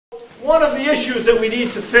One of the issues that we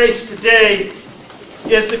need to face today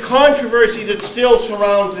is the controversy that still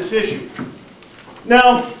surrounds this issue.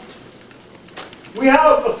 Now, we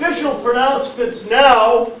have official pronouncements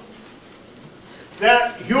now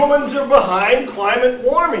that humans are behind climate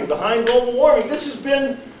warming, behind global warming. This has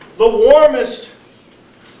been the warmest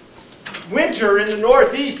winter in the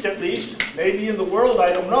Northeast, at least, maybe in the world,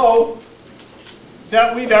 I don't know,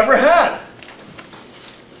 that we've ever had.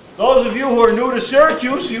 Those of you who are new to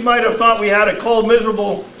Syracuse, you might have thought we had a cold,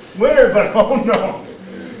 miserable winter, but oh no,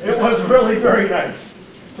 it was really very nice.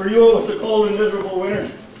 For you, it was a cold and miserable winter?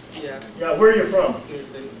 Yeah. Yeah, where are you from? New York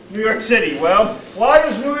City. New York City. Well, why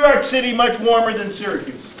is New York City much warmer than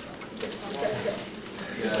Syracuse?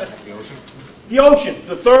 Yeah. The ocean? The ocean,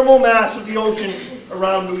 the thermal mass of the ocean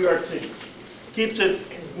around New York City. Keeps it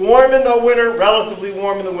warm in the winter, relatively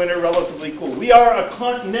warm in the winter, relatively cool. We are a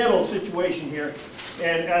continental situation here,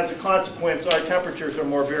 and as a consequence, our temperatures are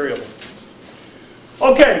more variable.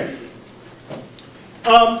 Okay.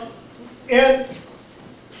 And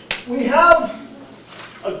we have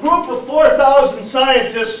a group of 4,000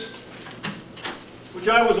 scientists, which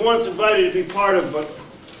I was once invited to be part of, but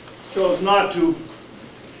chose not to,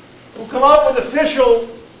 who come out with official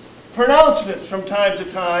pronouncements from time to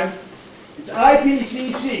time. It's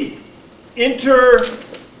IPCC,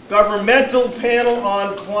 Intergovernmental Panel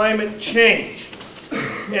on Climate Change.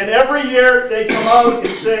 And every year they come out and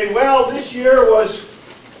say, well, this year was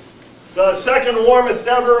the second warmest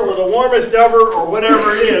ever, or the warmest ever, or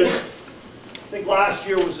whatever it is. I think last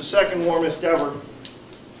year was the second warmest ever.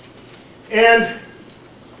 And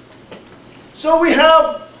so we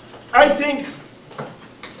have, I think,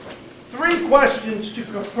 three questions to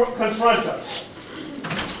confront us.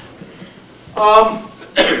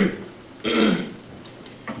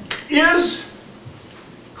 Is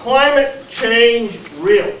climate change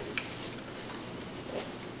real?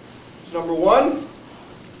 That's number one.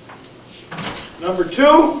 Number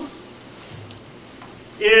two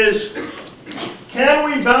is, can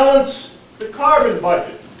we balance the carbon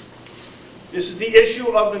budget? This is the issue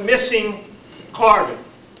of the missing carbon.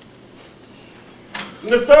 And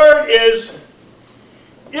the third is,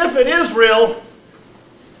 if it is real,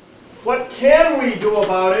 what can we do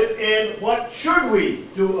about it, and what should we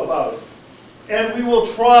do about it? And we will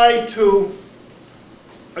try to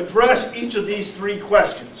address each of these three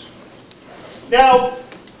questions. Now,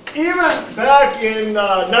 even back in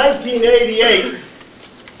 1988,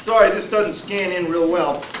 sorry, this doesn't scan in real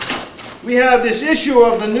well, we have this issue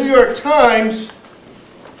of the New York Times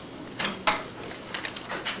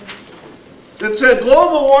that said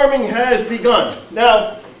global warming has begun.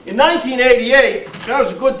 Now, in 1988, that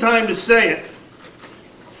was a good time to say it,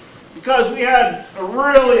 because we had a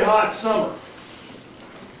really hot summer.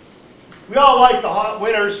 We all like the hot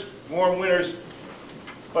winters, warm winters,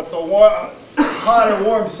 but the hot and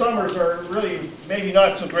warm summers are really maybe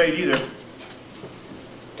not so great either.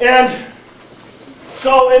 And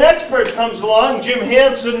so an expert comes along, Jim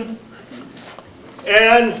Hansen,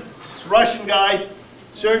 and this Russian guy,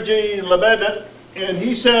 Sergei Lebedev, and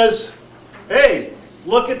he says, hey,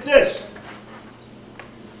 look at this.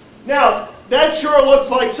 Now, that sure looks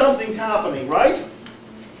like something's happening, right?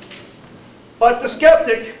 But the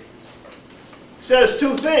skeptic says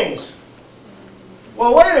two things.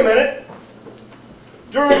 Well, wait a minute.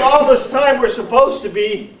 During all this time we're supposed to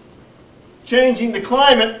be changing the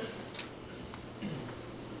climate,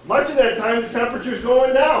 much of that time the temperature's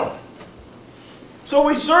going down. So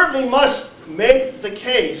we certainly must make the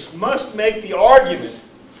case, must make the argument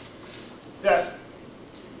that,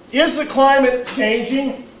 is the climate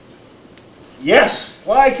changing? Yes.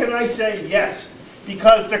 Why can I say yes?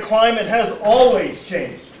 Because the climate has always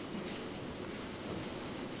changed.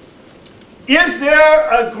 Is there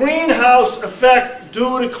a greenhouse effect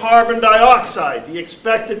due to carbon dioxide, the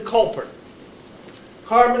expected culprit?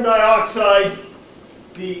 Carbon dioxide,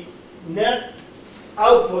 the net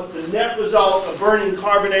output, the net result of burning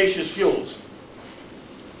carbonaceous fuels,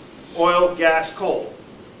 oil, gas, coal.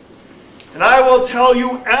 And I will tell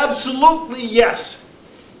you absolutely yes.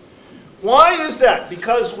 Why is that?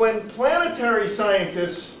 Because when planetary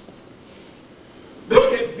scientists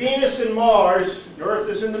look at Venus and Mars, the Earth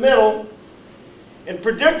is in the middle, and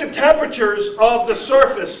predict the temperatures of the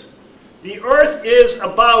surface, the Earth is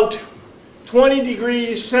about 20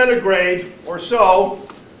 degrees centigrade or so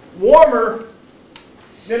warmer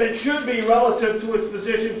than it should be relative to its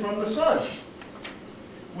position from the sun.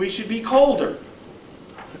 We should be colder.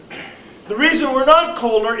 The reason we're not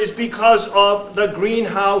colder is because of the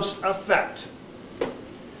greenhouse effect.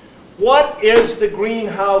 What is the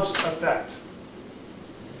greenhouse effect?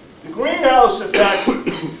 The greenhouse effect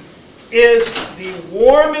is the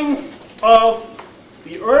warming of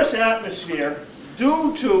the Earth's atmosphere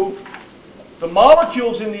due to the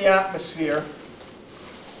molecules in the atmosphere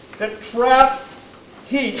that trap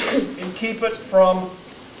heat and keep it from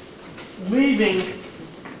leaving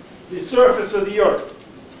the surface of the Earth.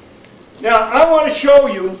 Now, I want to show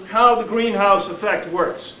you how the greenhouse effect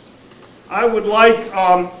works. I would like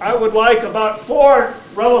about 4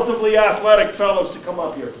 relatively athletic fellows to come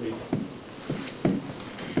up here, please.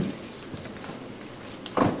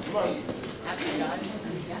 Come on.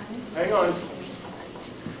 Hang on.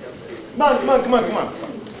 Come on, come on, come on, come on.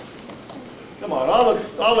 Come on,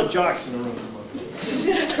 all the jocks in the room.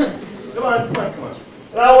 Come on, come on, come on.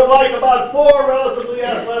 And I would like about 4 relatively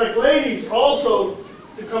athletic ladies also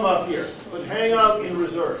to come up here, but hang out in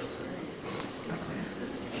reserve.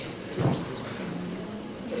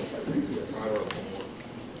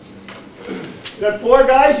 Got 4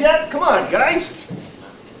 guys yet? Come on, guys.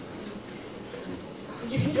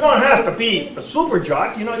 You don't have to be a super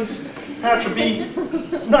jock, you know, you just have to be,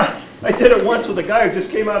 I did it once with a guy who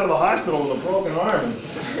just came out of the hospital with a broken arm.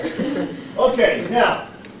 Okay, now,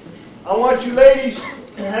 I want you ladies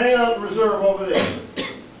to hang out in reserve over there.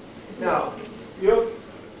 Now, you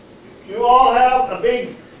all have a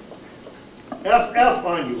big FF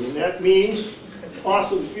on you, and that means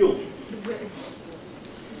fossil fuel.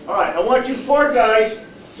 All right, I want you 4 guys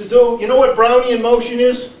to do, you know what Brownian motion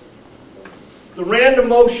is? The random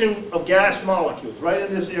motion of gas molecules, right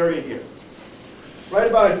in this area here. Right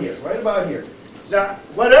about here, right about here. Now,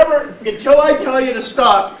 whatever, until I tell you to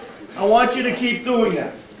stop, I want you to keep doing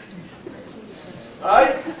that. All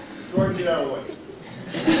right? Jordan, get out of the way.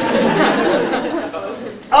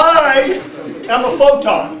 I am a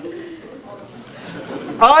photon.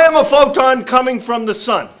 I am a photon coming from the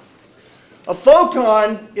sun. A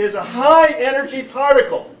photon is a high energy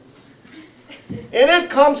particle. And it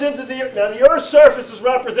comes into now the Earth's surface is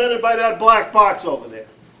represented by that black box over there.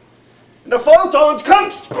 And the photons come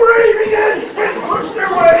screaming in and push their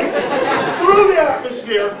way through the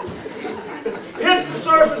atmosphere, hit the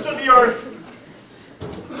surface of the Earth,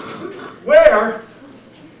 where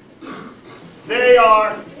they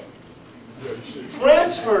are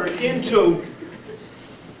transferred into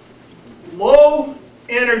low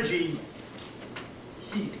energy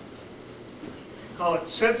heat. Call it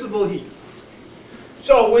sensible heat.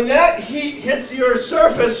 So when that heat hits the Earth's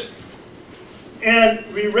surface and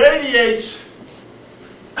re-radiates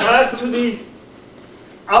back to the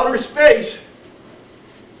outer space,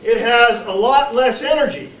 it has a lot less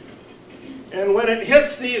energy. And when it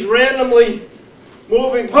hits these randomly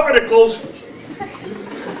moving particles,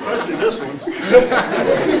 especially this one,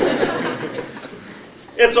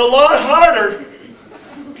 it's a lot harder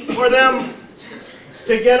for them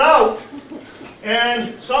to get out,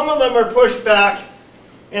 and some of them are pushed back,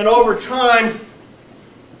 and over time,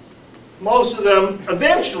 most of them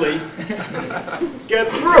eventually get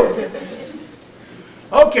through.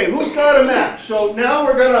 Okay, who's got a match? So now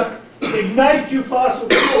we're going to ignite you fossil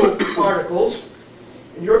fuel particles,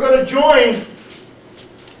 and you're going to join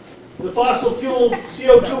the fossil fuel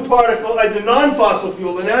CO2 particle, the non-fossil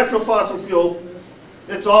fuel, the natural fossil fuel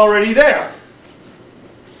that's already there.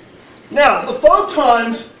 Now, the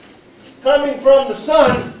photons coming from the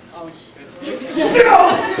sun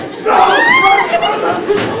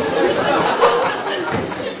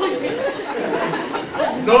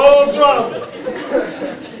no problem.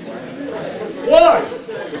 Why?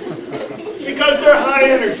 Because they're high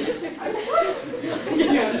energy.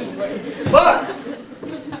 But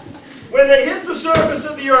when they hit the surface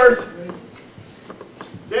of the Earth,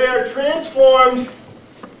 they are transformed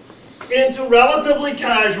into relatively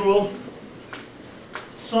casual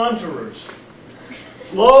saunterers.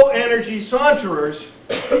 Low energy saunterers,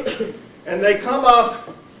 and they come up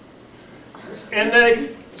and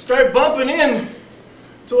they start bumping in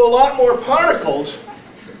to a lot more particles,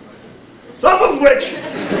 some of which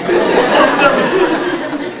bump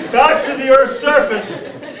them back to the Earth's surface,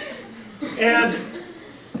 and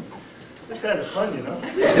it's kind of fun, you know.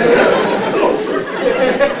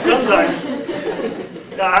 Sometimes.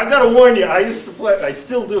 Now, I've got to warn you, I used to play, I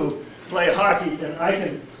still do, play hockey, and I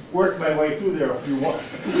can work my way through there if you want.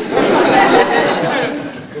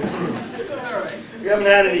 We haven't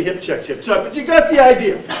had any hip checks yet, so, but you got the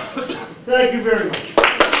idea. Thank you very much.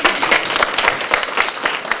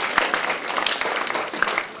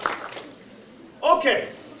 Okay,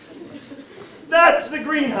 that's the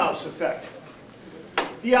greenhouse effect.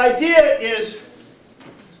 The idea is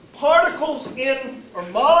particles in, or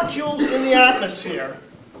molecules in the atmosphere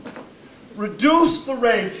reduce the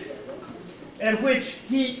rate at which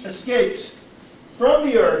heat escapes from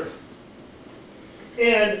the Earth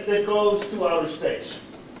and that goes to outer space.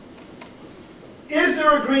 Is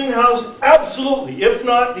there a greenhouse? Absolutely. If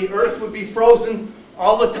not, the Earth would be frozen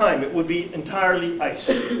all the time. It would be entirely ice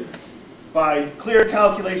by clear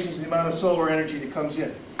calculations of the amount of solar energy that comes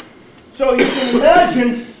in. So you can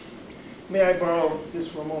imagine, may I borrow this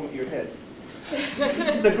for a moment, your head?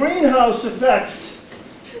 The greenhouse effect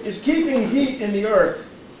is keeping heat in the Earth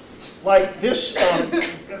like this,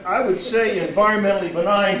 I would say, environmentally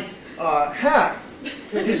benign hat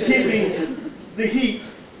is keeping the heat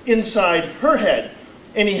inside her head.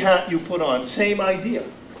 Any hat you put on, same idea.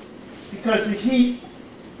 Because the heat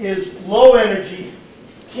is low energy,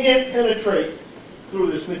 can't penetrate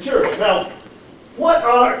through this material. Now, what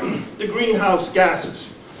are the greenhouse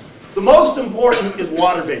gases? The most important is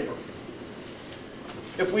water vapor.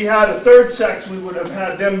 If we had a third sex, we would have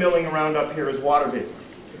had them milling around up here as water vapor.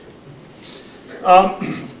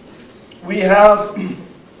 We have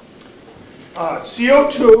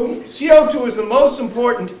CO2. CO2 is the most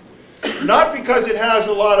important, not because it has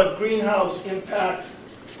a lot of greenhouse impact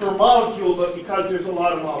per molecule, but because there's a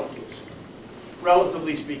lot of molecules,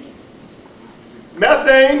 relatively speaking.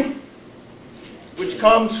 Methane, which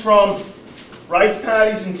comes from rice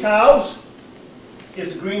paddies and cows,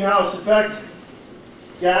 is a greenhouse effect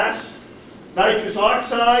gas. Nitrous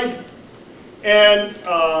oxide and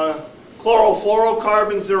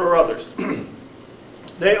chlorofluorocarbons, there are others.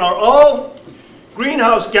 They are all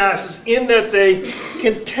greenhouse gases in that they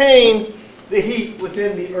contain the heat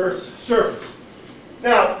within the Earth's surface.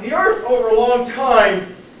 Now, the Earth over a long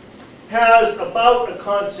time has about a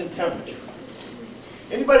constant temperature.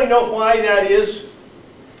 Anybody know why that is?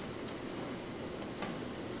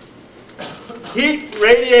 Heat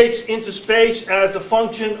radiates into space as a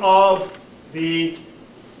function of the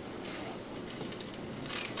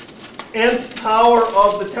nth power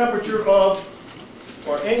of the temperature of,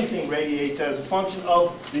 or anything radiates as a function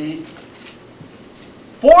of the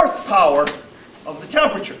fourth power of the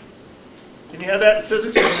temperature. Can you have that in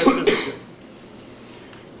physics?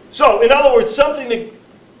 So, in other words, something that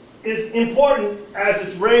is important as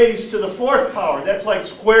it's raised to the fourth power, that's like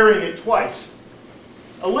squaring it twice.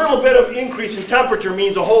 A little bit of increase in temperature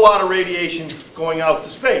means a whole lot of radiation going out to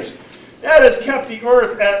space. That has kept the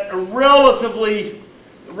Earth at relatively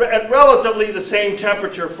the same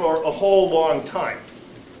temperature for a whole long time.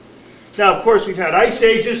 Now, of course, we've had ice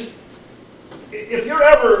ages. If you're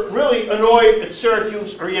ever really annoyed at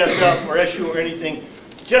Syracuse or ESF or SU or anything,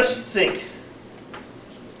 just think.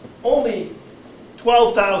 Only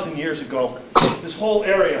 12,000 years ago, this whole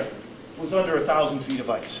area was under 1,000 feet of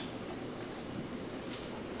ice.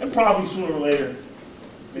 And probably sooner or later,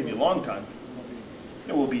 maybe a long time,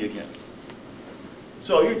 it will be again.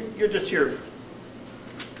 So you're just here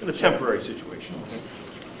in a temporary situation.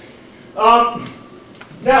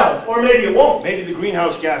 Now, or maybe it won't. Maybe the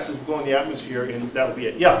greenhouse gases will go in the atmosphere and that'll be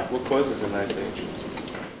it. Yeah? What causes an ice age?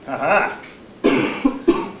 Aha.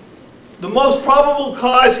 The most probable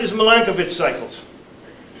cause is Milankovitch cycles.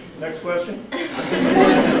 Next question.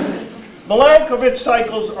 Milankovitch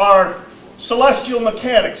cycles are celestial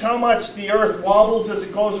mechanics. How much the Earth wobbles as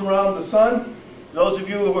it goes around the sun. Those of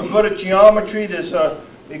you who are good at geometry,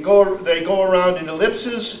 they go around in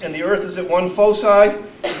ellipses, and the Earth is at one foci.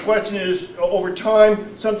 The question is, over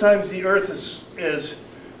time, sometimes the Earth is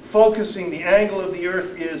focusing, the angle of the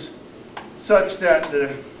Earth is such that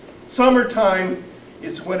the summertime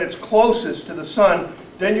is when it's closest to the sun.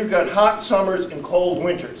 Then you've got hot summers and cold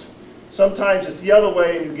winters. Sometimes it's the other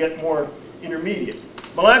way and you get more intermediate.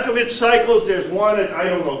 Milankovitch cycles, there's one at, I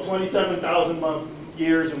don't know, 27,000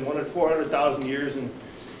 years and one at 400,000 years and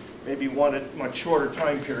maybe one at much shorter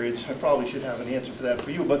time periods. I probably should have an answer for that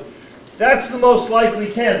for you, but that's the most likely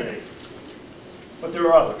candidate. But there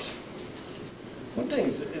are others. One thing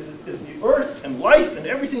is the Earth and life and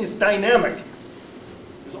everything is dynamic.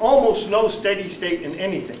 There's almost no steady state in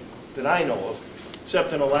anything that I know of,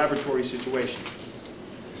 except in a laboratory situation.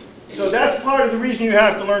 So that's part of the reason you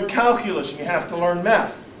have to learn calculus and you have to learn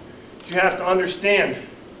math. You have to understand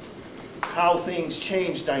how things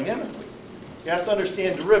change dynamically. You have to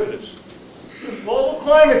understand derivatives. Global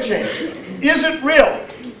climate change. Is it real?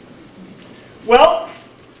 Well,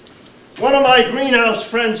 one of my greenhouse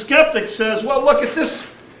friend skeptics says, well, look at this.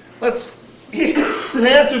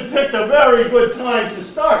 Hanson picked a very good time to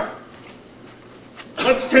start.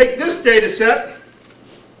 Let's take this data set.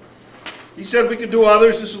 He said we could do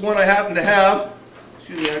others. This is one I happen to have.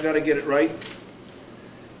 Excuse me, I got to get it right.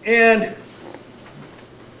 And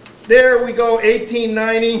there we go,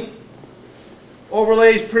 1890.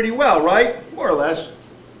 Overlays pretty well, right? More or less.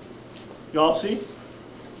 Y'all see?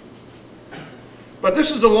 But this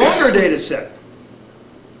is the longer data set.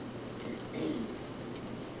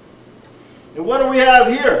 And what do we have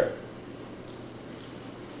here?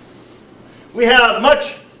 We have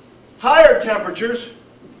much higher temperatures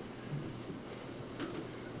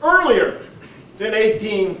earlier than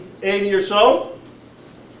 1880 or so.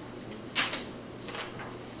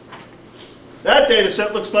 That data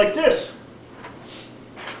set looks like this.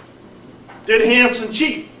 Did Hansen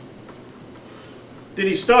cheat? Did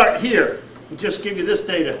he start here and just give you this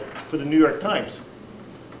data for the New York Times?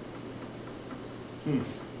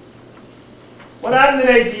 What happened in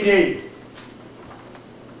 1880?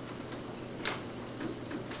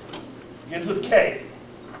 Begins with K.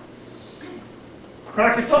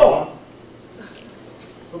 Krakatoa.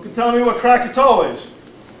 Who can tell me what Krakatoa is?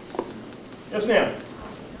 Yes, ma'am.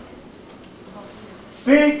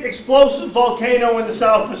 Big explosive volcano in the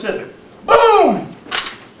South Pacific. Boom!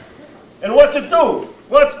 And what's it do?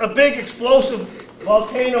 What's a big explosive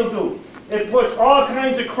volcano do? It puts all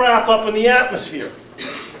kinds of crap up in the atmosphere.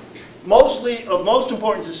 Mostly, of most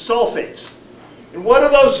importance, is sulfates. And what do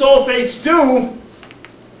those sulfates do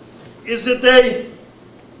is that they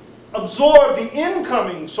absorb the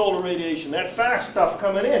incoming solar radiation, that fast stuff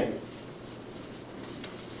coming in,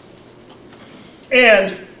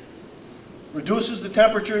 and reduces the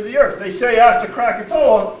temperature of the Earth. They say after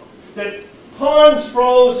Krakatoa that ponds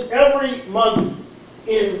froze every month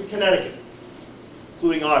in Connecticut,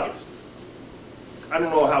 including August. I don't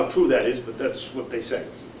know how true that is, but that's what they say.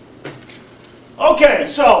 Okay,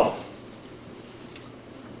 so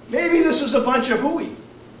maybe this is a bunch of hooey.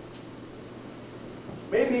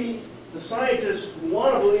 Maybe the scientists who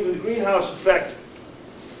want to believe in the greenhouse effect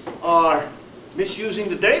are misusing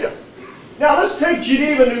the data. Now let's take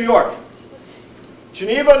Geneva, New York.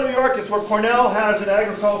 Geneva, New York is where Cornell has an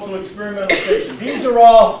agricultural experimental station. These are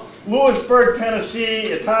all Lewisburg,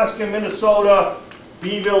 Tennessee, Itasca, Minnesota,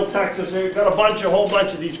 Beeville, Texas. They've got a whole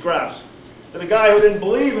bunch of these graphs. And a guy who didn't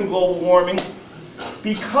believe in global warming,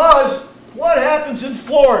 because what happens in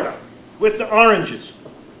Florida with the oranges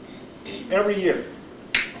every year?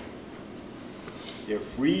 They're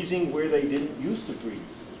freezing where they didn't used to freeze.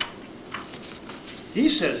 He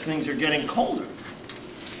says things are getting colder.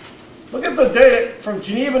 Look at the data from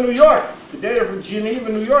Geneva, New York. The data from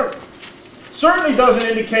Geneva, New York certainly doesn't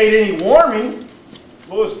indicate any warming.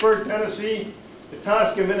 Lewisburg, Tennessee,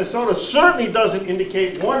 Itasca, Minnesota certainly doesn't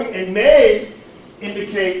indicate warming and may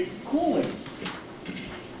indicate cooling.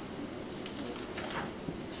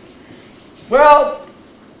 Well,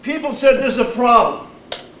 people said there's a problem.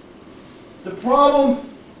 The problem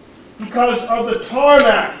because of the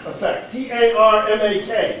tarmac effect,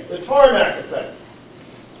 T-A-R-M-A-K, the tarmac effect.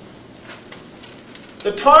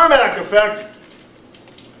 The tarmac effect,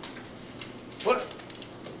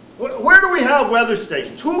 where do we have weather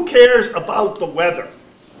stations? Who cares about the weather?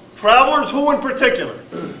 Travelers, who in particular?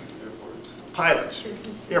 Airports. Pilots,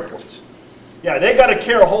 airports. Yeah, they got to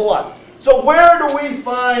care a whole lot. So where do we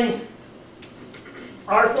find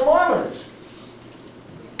our thermometers?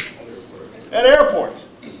 At airports.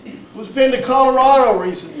 Who's been to Colorado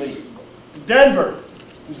recently? Denver.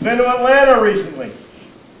 Who's been to Atlanta recently?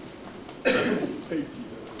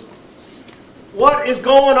 What is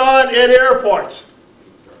going on at airports?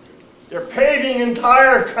 They're paving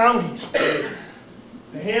entire counties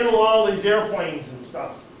to handle all these airplanes and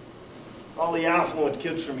stuff. All the affluent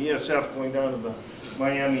kids from ESF going down to the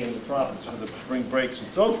Miami and the tropics for the spring breaks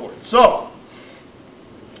and so forth. So,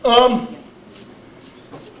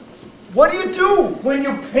 what do you do when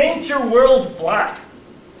you paint your world black?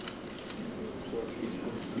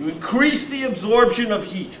 You increase the absorption of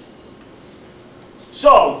heat.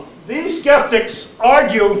 So, these skeptics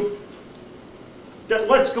argue that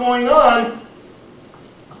what's going on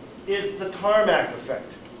is the tarmac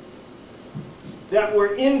effect. That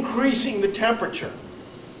we're increasing the temperature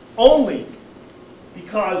only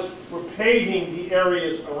because we're paving the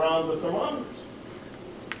areas around the thermometers.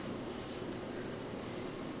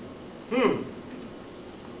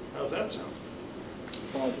 How's that sound?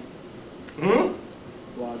 Logical.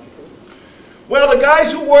 Logical. Well, the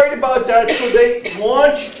guys who worried about that, so they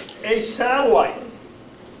launched a satellite.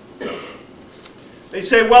 They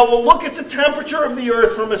say, well, we'll look at the temperature of the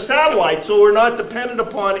Earth from a satellite so we're not dependent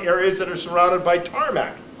upon areas that are surrounded by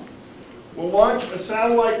tarmac. We'll launch a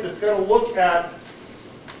satellite that's going to look at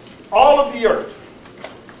all of the Earth.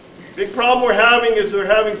 Big problem we're having is we're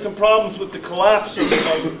having some problems with the collapse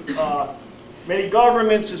of many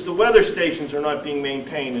governments as the weather stations are not being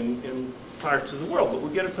maintained in parts of the world. But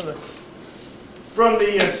we'll get it from the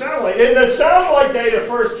satellite. And the satellite data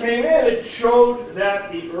first came in, it showed that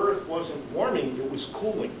the Earth wasn't warming, it was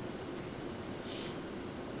cooling.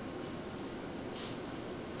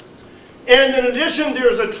 And in addition,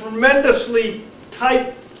 there's a tremendously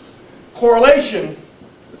tight correlation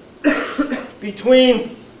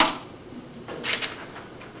between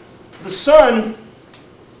the sun,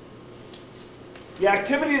 the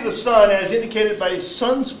activity of the sun as indicated by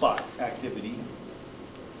sunspot activity,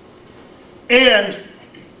 and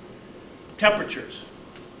temperatures.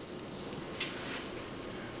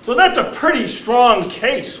 So that's a pretty strong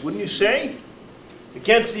case, wouldn't you say,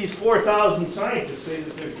 against these 4,000 scientists say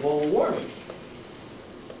that there's global warming.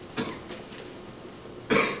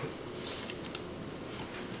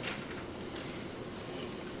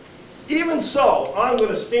 Even so, I'm going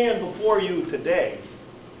to stand before you today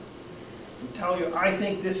and tell you I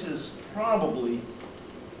think this is probably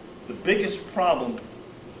the biggest problem.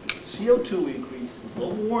 CO2 increase,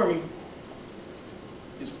 global warming,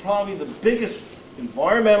 is probably the biggest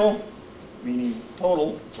environmental, meaning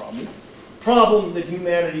total problem that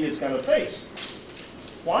humanity is going to face.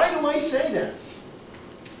 Why do I say that?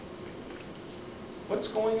 What's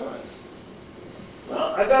going on?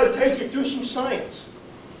 Well, I've got to take you through some science.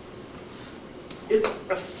 It's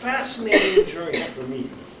a fascinating journey for me.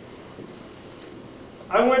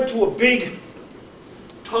 I went to a big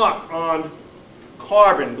talk on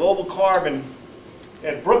carbon, global carbon,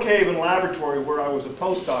 at Brookhaven Laboratory, where I was a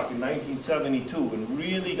postdoc in 1972 and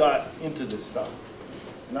really got into this stuff.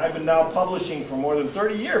 And I've been now publishing for more than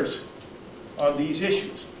 30 years on these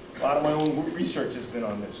issues. A lot of my own research has been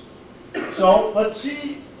on this. So let's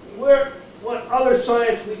see what other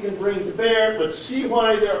science we can bring to bear. Let's see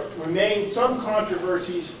why there remain some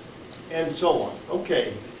controversies and so on.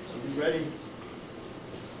 Okay, are you ready?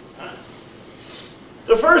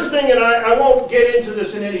 The first thing, and I won't get into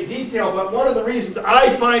this in any detail, but one of the reasons I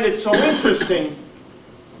find it so interesting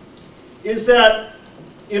is that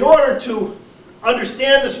in order to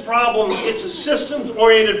understand this problem, it's a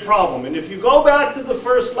systems-oriented problem. And if you go back to the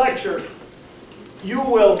first lecture, you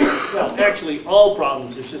will, well, actually all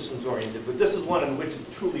problems are systems-oriented, but this is one in which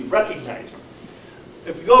it's truly recognized.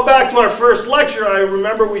 If you go back to our first lecture, I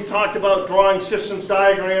remember we talked about drawing systems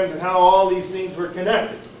diagrams and how all these things were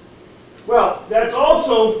connected. Well, that's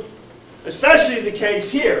also especially the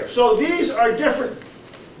case here. So these are different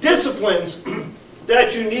disciplines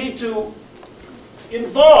that you need to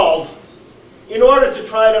involve in order to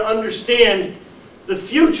try to understand the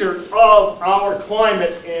future of our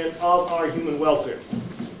climate and of our human welfare.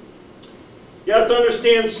 You have to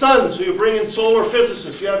understand suns, so you bring in solar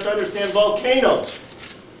physicists. You have to understand volcanoes.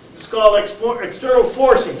 This is called external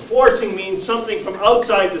forcing. Forcing means something from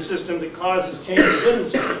outside the system that causes changes in the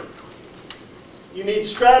system. You need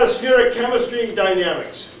stratospheric chemistry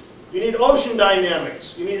dynamics. You need ocean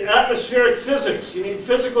dynamics. You need atmospheric physics. You need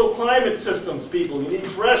physical climate systems people. You need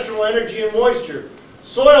terrestrial energy and moisture.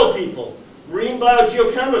 Soil people. Marine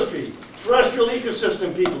biogeochemistry. Terrestrial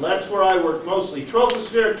ecosystem people. That's where I work mostly.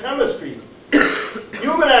 Tropospheric chemistry.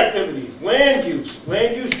 Human activities. Land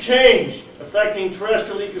use change affecting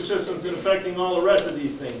terrestrial ecosystems and affecting all the rest of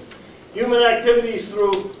these things. Human activities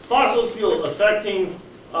through fossil fuel affecting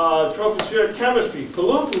tropospheric chemistry,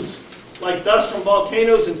 pollutants like dust from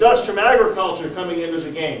volcanoes and dust from agriculture coming into the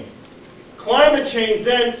game. Climate change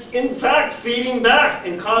then, in fact, feeding back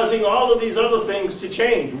and causing all of these other things to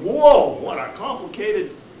change. Whoa, what a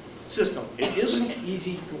complicated system. It isn't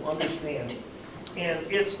easy to understand. And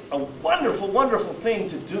it's a wonderful, wonderful thing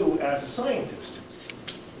to do as a scientist.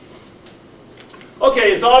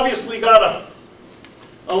 Okay, it's obviously got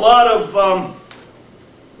a lot of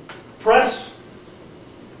press.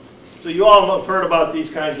 So you all have heard about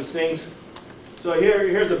these kinds of things. So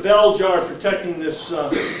here's a bell jar protecting this,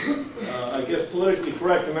 I guess, politically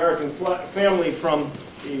correct American family from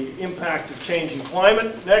the impacts of changing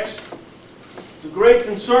climate. Next. It's a great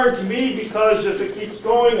concern to me because if it keeps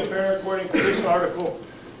going, according to this article,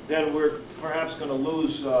 then we're perhaps going to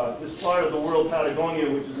lose this part of the world, Patagonia,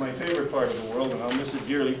 which is my favorite part of the world, and I'll miss it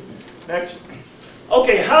dearly. Next.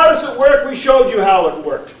 Okay, how does it work? We showed you how it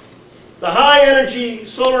worked. The high energy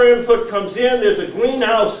solar input comes in, there's a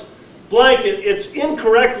greenhouse blanket. It's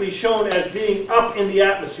incorrectly shown as being up in the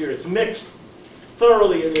atmosphere. It's mixed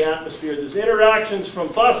thoroughly in the atmosphere. There's interactions from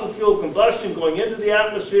fossil fuel combustion going into the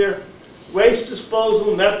atmosphere, waste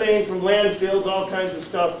disposal, methane from landfills, all kinds of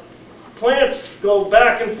stuff. Plants go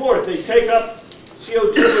back and forth. They take up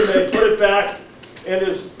CO2 and they put it back, and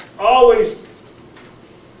there's always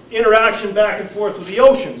interaction back and forth with the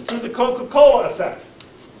oceans through the Coca-Cola effect.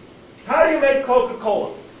 How do you make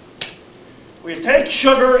Coca-Cola? Well, you take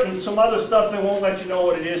sugar and some other stuff they won't let you know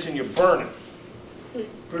what it is, and you burn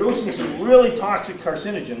it, producing some really toxic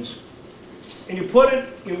carcinogens. And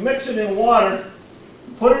you mix it in water,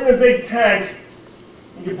 you put it in a big tank,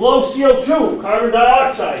 and you blow CO2, carbon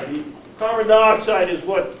dioxide, the Carbon dioxide is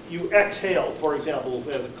what you exhale, for example,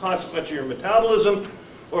 as a consequence of your metabolism,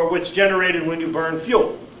 or what's generated when you burn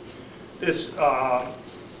fuel. This,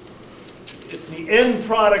 it's the end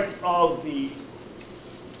product of the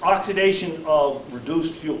oxidation of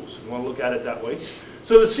reduced fuels. You want to look at it that way.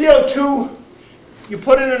 So the CO2, you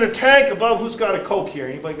put it in a tank above. Who's got a Coke here?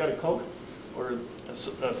 Anybody got a Coke? Or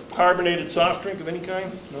a carbonated soft drink of any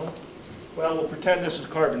kind? No? Well, we'll pretend this is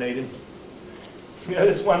carbonated. Yeah,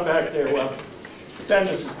 there's one back there. Well, pretend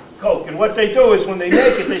this is Coke. And what they do is when they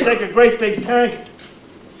make it, they take a great big tank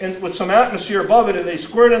and with some atmosphere above it, and they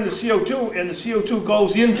squirt in the CO2, and the CO2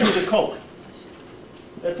 goes into the Coke.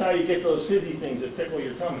 That's how you get those fizzy things that tickle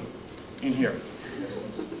your tummy in here.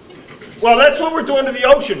 Well, that's what we're doing to the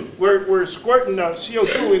ocean. We're squirting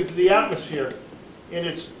CO2 into the atmosphere, and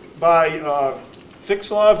it's by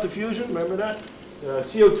Fick's law of diffusion. Remember that?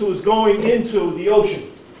 CO2 is going into the ocean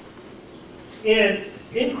and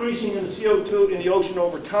increasing in the CO2 in the ocean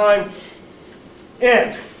over time.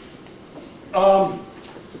 And the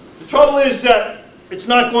trouble is that it's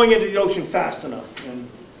not going into the ocean fast enough. And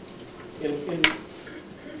in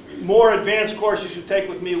more advanced courses you take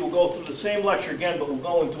with me, we'll go through the same lecture again, but we'll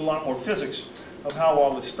go into a lot more physics of how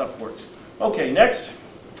all this stuff works. Okay, next.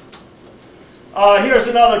 Here's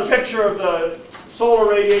another picture of the solar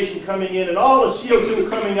radiation coming in and all the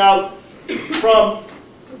CO2 coming out from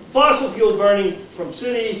fossil fuel burning from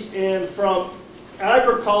cities and from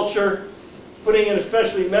agriculture, putting in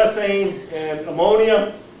especially methane and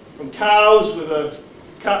ammonia from cows. With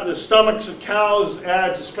the stomachs of cows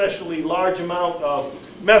adds especially large amount of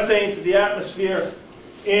methane to the atmosphere,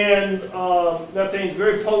 and methane is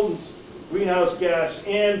very potent greenhouse gas,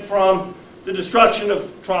 and from the destruction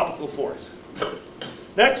of tropical forests.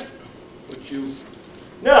 Next,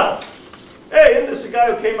 now, hey, isn't this the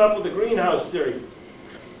guy who came up with the greenhouse theory?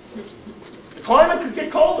 The climate could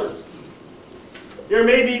get colder. There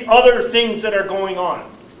may be other things that are going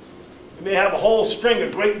on. We may have a whole string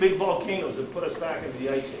of great big volcanoes that put us back into the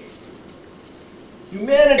ice age.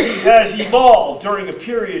 Humanity has evolved during a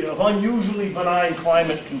period of unusually benign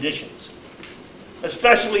climate conditions,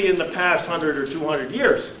 especially in the past 100 or 200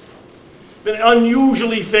 years. Been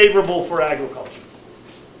unusually favorable for agriculture.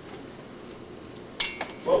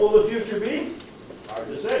 What will the future be? Hard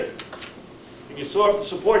to say. Can you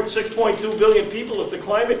support 6.2 billion people if the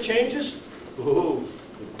climate changes? Ooh,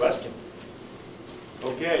 good question.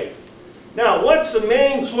 Okay. Now, what's the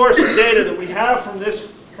main source of data that we have from this?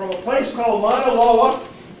 From a place called Mauna Loa,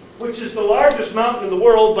 which is the largest mountain in the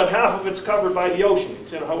world, but half of it's covered by the ocean.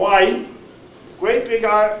 It's in Hawaii. Great big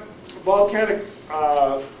volcanic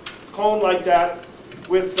cone like that.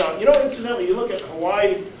 With, you know, incidentally, you look at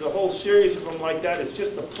Hawaii, the whole series of them like that, it's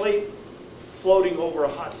just a plate floating over a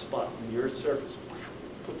hot spot on the Earth's surface.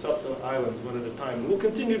 Puts up the islands one at a time. And we'll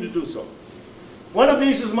continue to do so. One of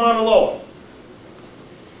these is Mauna Loa.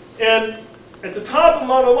 And at the top of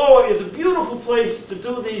Mauna Loa is a beautiful place to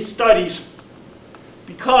do these studies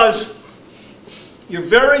because you're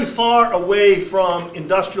very far away from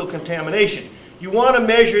industrial contamination. You want to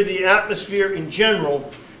measure the atmosphere in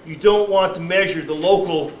general. You don't want to measure the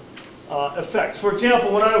local effects. For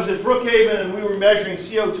example, when I was at Brookhaven and we were measuring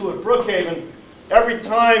CO2 at Brookhaven, every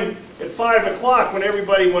time at 5 o'clock when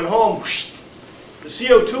everybody went home, whoosh, the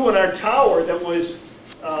CO2 in our tower that was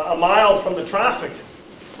a mile from the traffic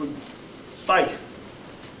would spike.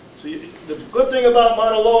 So the good thing about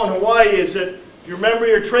Mauna Loa in Hawaii is that if you remember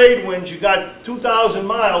your trade winds, you got 2,000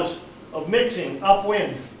 miles of mixing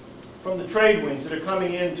upwind from the trade winds that are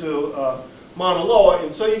coming into Mauna Loa.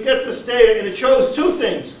 And so you get this data, and it shows two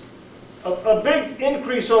things. A big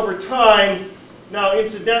increase over time. Now,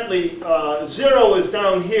 incidentally, 0 is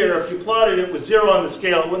down here. If you plotted it with 0 on the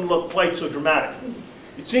scale, it wouldn't look quite so dramatic.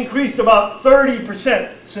 It's increased about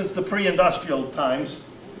 30% since the pre-industrial times.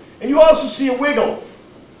 And you also see a wiggle,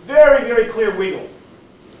 very, very clear wiggle.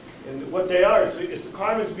 And what they are is the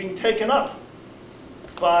carbon's being taken up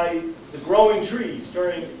by the growing trees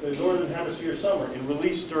during the northern hemisphere summer and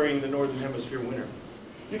released during the northern hemisphere winter.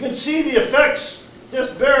 You can see the effects,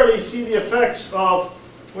 just barely see the effects of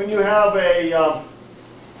when you have the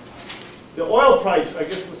oil price, I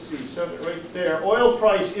guess, let's see, right there, oil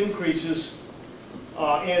price increases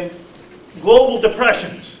and global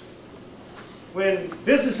depressions. When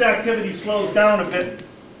business activity slows down a bit,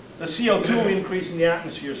 the CO2 increase in the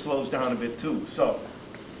atmosphere slows down a bit too. So,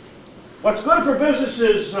 what's good for business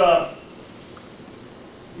is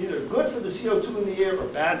either good for the CO2 in the air or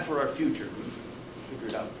bad for our future. Figure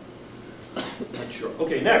it out. Not sure.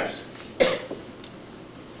 Okay, next.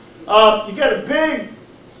 You get big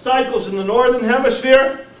cycles in the northern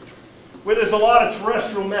hemisphere where there's a lot of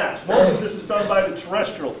terrestrial mass. Most of this is done by the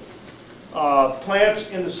terrestrial Plants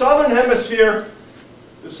in the southern hemisphere,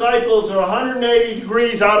 the cycles are 180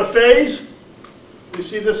 degrees out of phase. You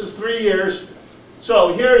see this is 3 years.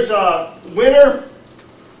 So here's winter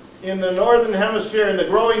in the northern hemisphere, and the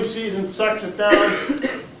growing season sucks it down,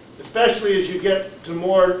 especially as you get to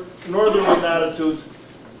more northerly latitudes.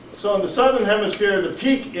 So in the southern hemisphere, the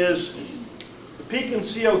peak in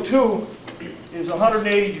CO2 is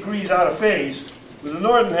 180 degrees out of phase with the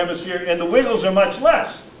northern hemisphere, and the wiggles are much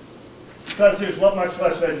less because there's much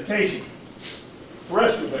less vegetation,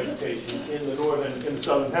 terrestrial vegetation in the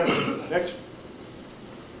southern hemisphere. Next.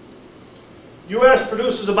 U.S.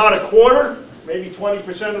 produces about a quarter, maybe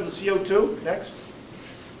 20% of the CO2. Next.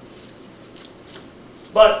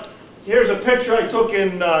 But here's a picture I took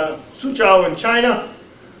in Suzhou in China.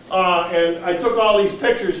 And I took all these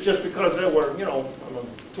pictures just because they were, you know, I'm a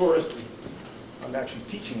tourist. I'm actually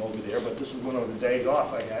teaching over there, but this was one of the days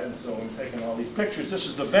off I had, and so I'm taking all these pictures. This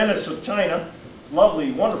is the Venice of China.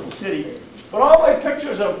 Lovely, wonderful city. But all my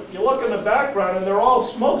pictures you look in the background, and they're all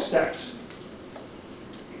smokestacks.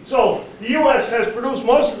 So the U.S. has produced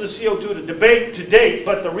most of the CO2 to date,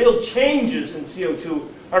 but the real changes in CO2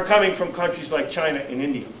 are coming from countries like China and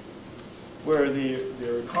India, where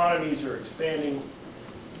their economies are expanding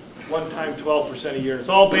one time 12% a year. It's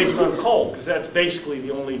all based on coal, because that's basically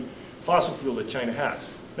the only fossil fuel that China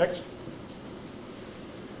has. Next.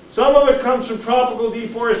 Some of it comes from tropical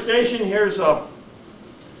deforestation. Here's an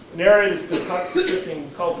area that's been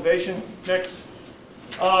restricting cultivation. Next.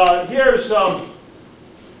 Here's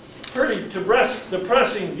pretty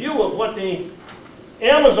depressing view of what the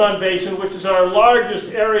Amazon basin, which is our largest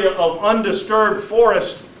area of undisturbed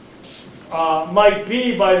forest, might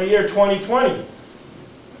be by the year 2020.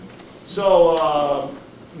 So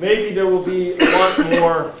maybe there will be a lot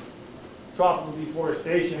more tropical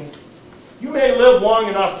deforestation. You may live long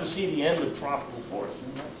enough to see the end of tropical forests,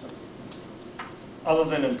 other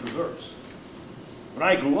than in preserves. When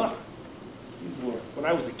I grew up, when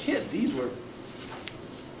I was a kid, these were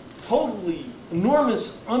totally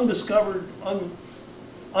enormous, undiscovered,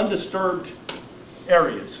 undisturbed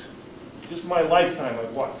areas. Just my lifetime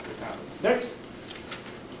I've watched this happen. Next.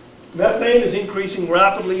 Methane is increasing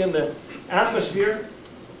rapidly in the atmosphere,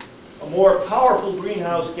 a more powerful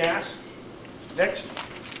greenhouse gas. Next.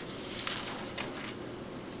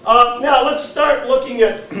 Now let's start looking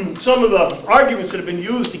at some of the arguments that have been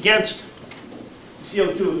used against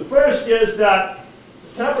CO2. The first is that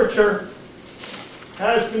the temperature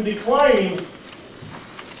has been declining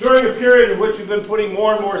during a period in which we've been putting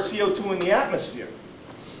more and more CO2 in the atmosphere.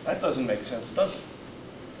 That doesn't make sense, does it?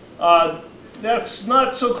 That's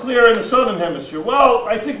not so clear in the southern hemisphere. Well,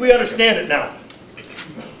 I think we understand it now.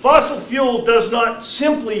 Fossil fuel does not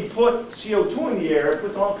simply put CO2 in the air, it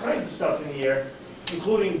puts all kinds of stuff in the air,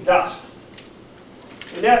 including dust.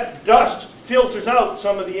 And that dust filters out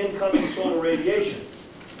some of the incoming solar radiation,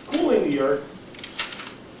 cooling the Earth,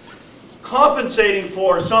 compensating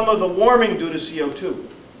for some of the warming due to CO2.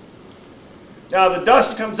 Now, the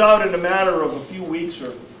dust comes out in a matter of a few weeks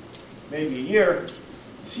or maybe a year.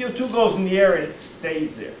 CO2 goes in the air and it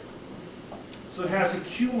stays there. So it has a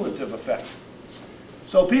cumulative effect.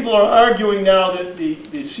 So people are arguing now that the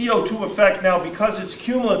CO2 effect now, because it's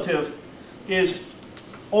cumulative, is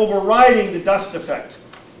overriding the dust effect,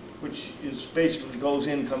 which is basically goes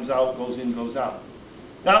in, comes out, goes in, goes out.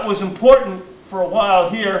 That was important for a while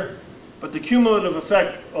here, but the cumulative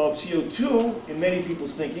effect of CO2, in many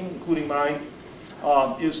people's thinking, including mine,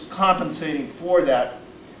 is compensating for that.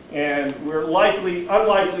 And we're unlikely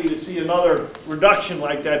to see another reduction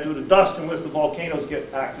like that due to dust unless the volcanoes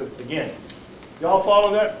get active again. Y'all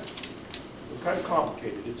follow that? It's kind of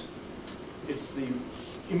complicated. It's the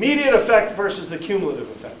immediate effect versus the cumulative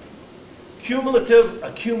effect. Cumulative,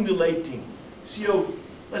 accumulating.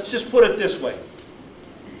 Let's just put it this way.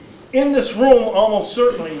 In this room, almost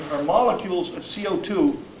certainly, are molecules of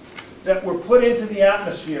CO2 that were put into the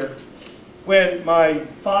atmosphere when my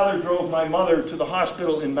father drove my mother to the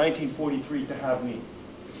hospital in 1943 to have me.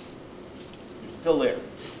 You're still there.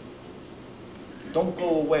 They don't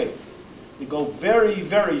go away. They go very,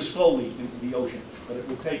 very slowly into the ocean, but it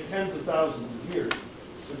will take tens of thousands of years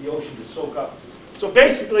for the ocean to soak up. So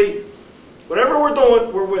basically, whatever we're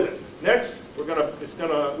doing, we're with it. Next, we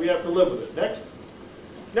have to live with it. Next.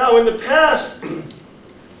 Now, in the past,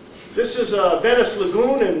 this is a Venice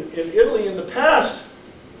lagoon in Italy. In the past,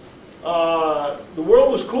 the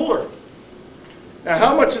world was cooler. Now,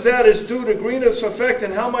 how much of that is due to greenhouse effect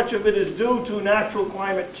and how much of it is due to natural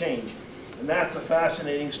climate change? And that's a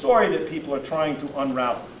fascinating story that people are trying to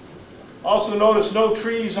unravel. Also notice no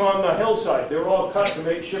trees on the hillside. They were all cut to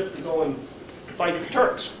make ships to go and fight the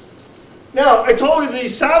Turks. Now, I told you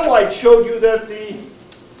these satellites showed you that the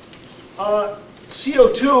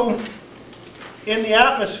CO2 in the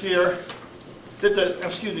atmosphere, that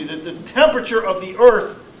the temperature of the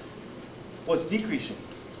Earth was decreasing.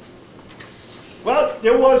 Well,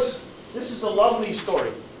 this is a lovely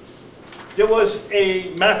story. There was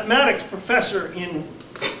a mathematics professor in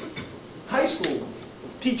high school,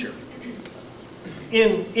 teacher,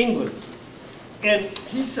 in England. And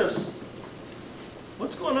he says,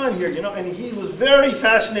 what's going on here? You know, and he was very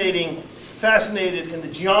fascinated in the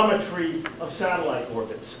geometry of satellite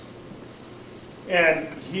orbits. And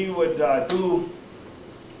he would do,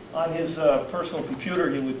 on his personal computer,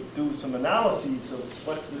 he would do some analyses of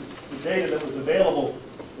what the data that was available,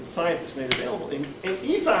 that scientists made available. And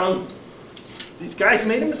he found these guys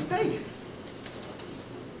made a mistake.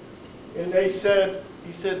 And he said,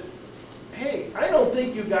 hey, I don't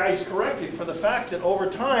think you guys corrected for the fact that over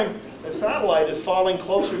time, the satellite is falling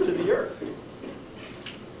closer to the Earth.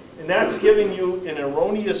 And that's giving you an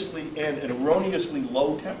erroneously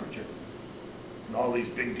low temperature. And all these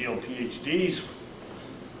big deal PhDs.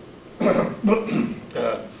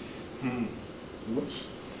 Whoops.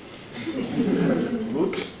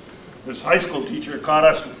 Whoops. This high school teacher caught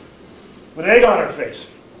us with egg on our face.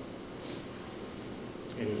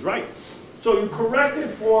 And he was right. So you corrected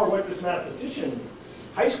for what this mathematician,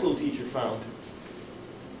 high school teacher, found.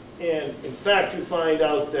 And in fact, you find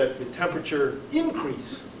out that the temperature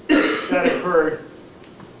increase that occurred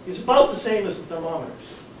is about the same as the thermometers.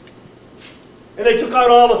 And they took out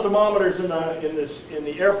all the thermometers in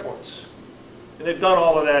the airports. And they've done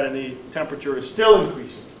all of that, and the temperature is still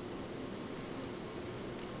increasing.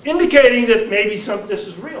 Indicating that maybe this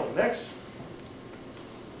is real. Next.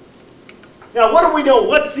 Now, what do we know?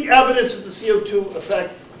 What's the evidence that the CO2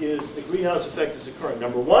 effect the greenhouse effect is occurring?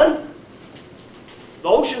 Number one, the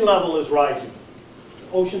ocean level is rising.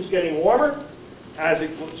 The ocean's getting warmer. As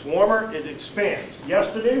it gets warmer, it expands.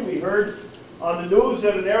 Yesterday, we heard on the news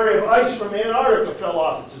that an area of ice from Antarctica fell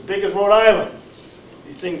off. It's as big as Rhode Island.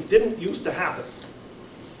 These things didn't used to happen.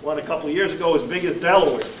 One a couple of years ago, as big as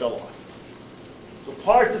Delaware, fell off. So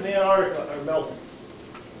parts of Antarctica are melting.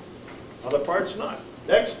 Other parts not.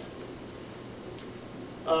 Next.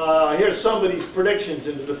 Here's somebody's predictions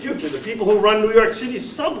into the future. The people who run New York City's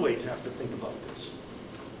subways have to think about this.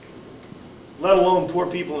 Let alone poor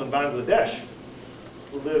people in Bangladesh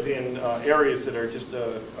who live in areas that are just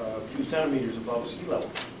a few centimeters above sea level.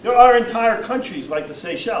 There are entire countries like the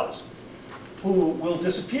Seychelles who will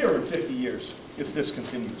disappear in 50 years if this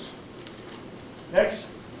continues. Next.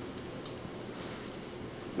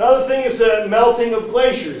 Another thing is the melting of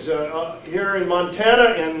glaciers. Here in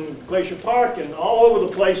Montana and Glacier Park and all over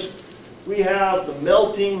the place, we have the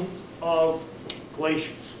melting of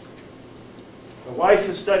glaciers. My wife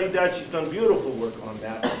has studied that. She's done beautiful work on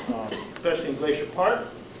that, especially in Glacier Park.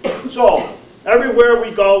 So everywhere we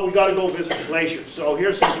go, we got to go visit the glaciers. So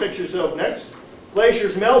here's some pictures of next.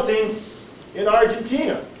 Glaciers melting in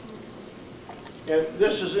Argentina. And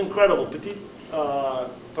this is incredible.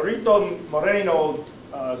 Perito Moreno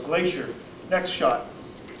glacier. Next shot.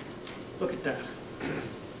 Look at that. Isn't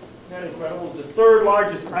that incredible? It's the third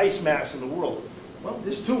largest ice mass in the world. Well,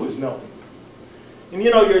 this too is melting. And you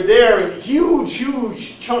know, you're there in huge,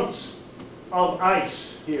 huge chunks of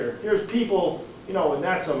ice here. Here's people, you know, and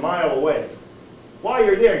that's a mile away. While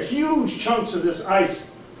you're there, huge chunks of this ice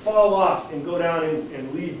fall off and go down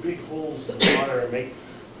and leave big holes in the water and make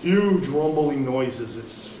huge rumbling noises.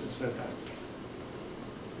 It's fantastic.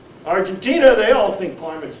 Argentina, they all think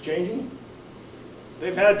climate's changing.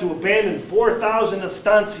 They've had to abandon 4,000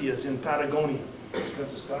 estancias in Patagonia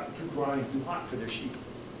because it's gotten too dry and too hot for their sheep.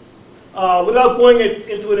 Without going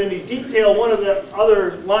into it in any detail, one of the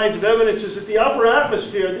other lines of evidence is that the upper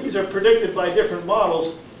atmosphere, these are predicted by different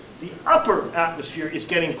models, the upper atmosphere is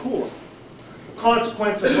getting cooler. A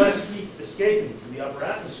consequence of less heat escaping to the upper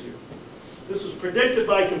atmosphere. This was predicted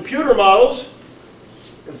by computer models,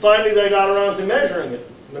 and finally they got around to measuring it.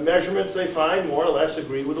 And the measurements they find more or less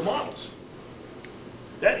agree with the models.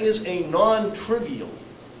 That is a non-trivial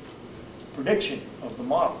prediction of the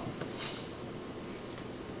model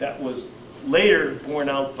that was later borne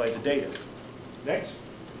out by the data. Next.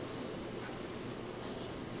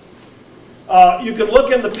 You can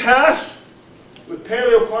look in the past with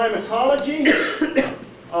paleoclimatology.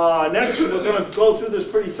 Next, we're going to go through this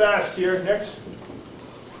pretty fast here. Next.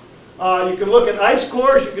 You can look at ice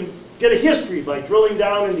cores. You can get a history by drilling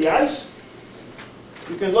down in the ice.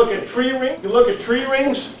 You can look at tree rings. You can look at tree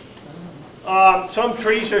rings. Some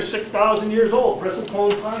trees are 6,000 years old,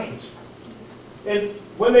 bristlecone pines. And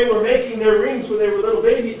when they were making their rings, when they were little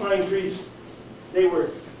baby pine trees, they were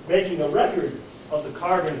making a record of the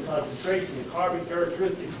carbon concentration, the carbon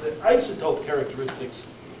characteristics, the isotope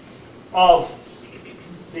characteristics of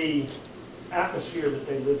the atmosphere that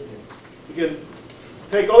they lived in. You can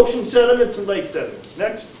take ocean sediments and lake sediments.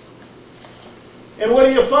 Next. And what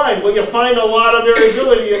do you find? Well, you find a lot of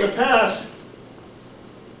variability in the past.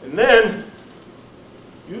 And then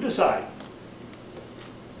you decide.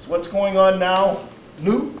 Is what's going on now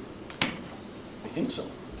new? I think so.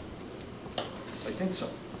 I think so.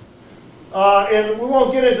 And we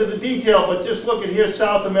won't get into the detail, but just look at here,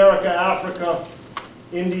 South America, Africa,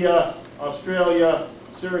 India, Australia,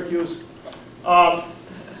 Syracuse, on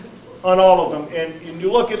all of them. And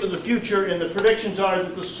you look into the future, and the predictions are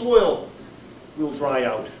that the soil will dry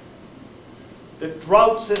out. The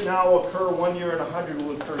droughts that now occur 1 year in 100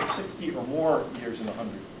 will occur 60 or more years in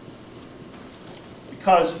 100.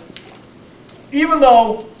 Because even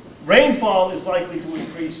though rainfall is likely to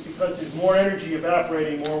increase because there's more energy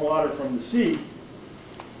evaporating, more water from the sea,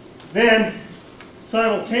 then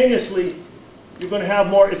simultaneously you're going to have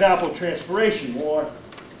more evapotranspiration, more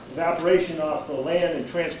evaporation off the land and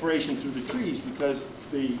transpiration through the trees because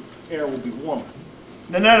the air will be warmer.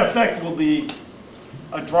 The net effect will be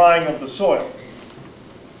a drying of the soil.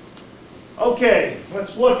 Okay,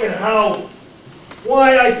 let's look at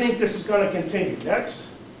why I think this is going to continue. Next.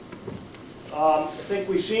 I think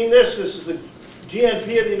we've seen this. This is the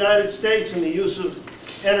GNP of the United States and the use of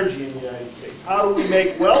energy in the United States. How do we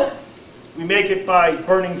make wealth? We make it by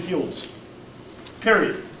burning fuels.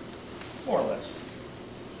 Period. More or less.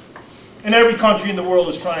 And every country in the world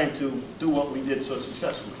is trying to do what we did so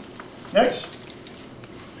successfully. Next.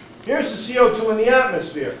 Here's the CO2 in the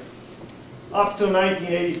atmosphere. Up to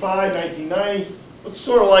 1985, 1990. Looks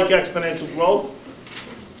sort of like exponential growth.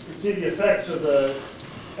 You can see the effects of the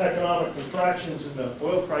economic contractions in the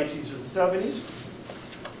oil crises of the 70s.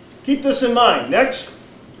 Keep this in mind. Next.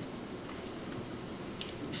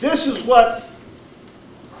 This is what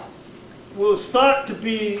was thought to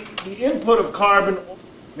be the input of carbon.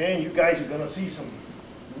 Man, you guys are going to see some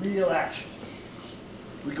real action.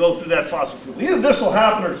 We go through that fossil fuel. Either this will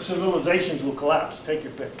happen or civilizations will collapse. Take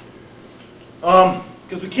your pick.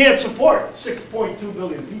 Because we can't support 6.2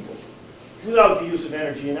 billion people without the use of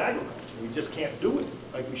energy in agriculture. We just can't do it,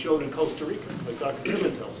 like we showed in Costa Rica, like Dr.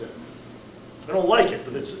 Pimentel said. I don't like it,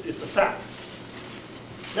 but it's a fact.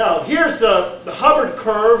 Now, here's the Hubbard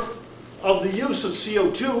curve of the use of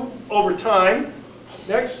CO2 over time.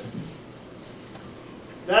 Next.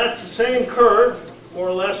 That's the same curve, more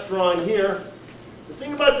or less, drawn here. The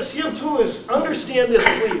thing about the CO2 is, understand this,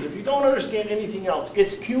 please. If you don't understand anything else,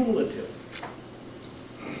 it's cumulative.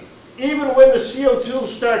 Even when the CO2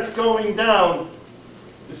 starts going down,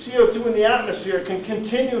 the CO2 in the atmosphere can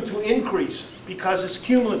continue to increase because it's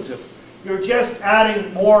cumulative. You're just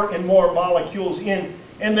adding more and more molecules in,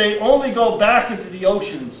 and they only go back into the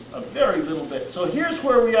oceans a very little bit. So here's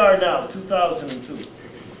where we are now, 2002.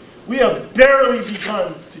 We have barely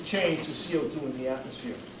begun to change the CO2 in the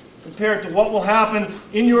atmosphere compared to what will happen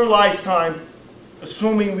in your lifetime,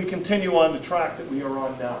 assuming we continue on the track that we are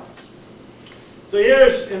on now. So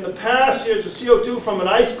here's, in the past, here's the CO2 from an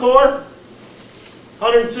ice core,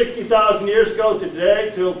 160,000 years ago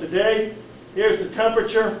today, till today. Here's the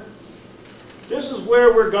temperature. This is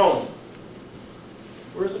where we're going.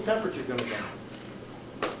 Where's the temperature going to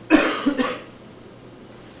go?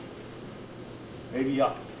 Maybe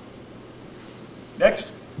up.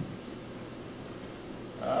 Next.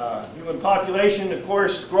 Human population, of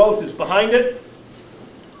course, growth is behind it.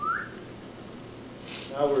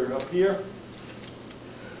 Now we're up here.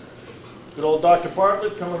 Good old Dr.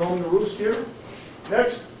 Bartlett coming home to roost here.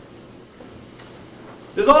 Next.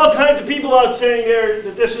 There's all kinds of people out saying there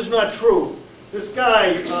that this is not true. This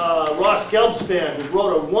guy, Ross Gelbspan, who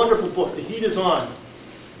wrote a wonderful book, The Heat is On,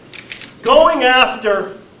 going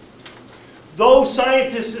after those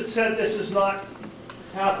scientists that said this is not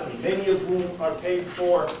happening, many of whom are paid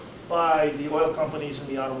for by the oil companies and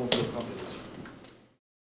the automobile companies.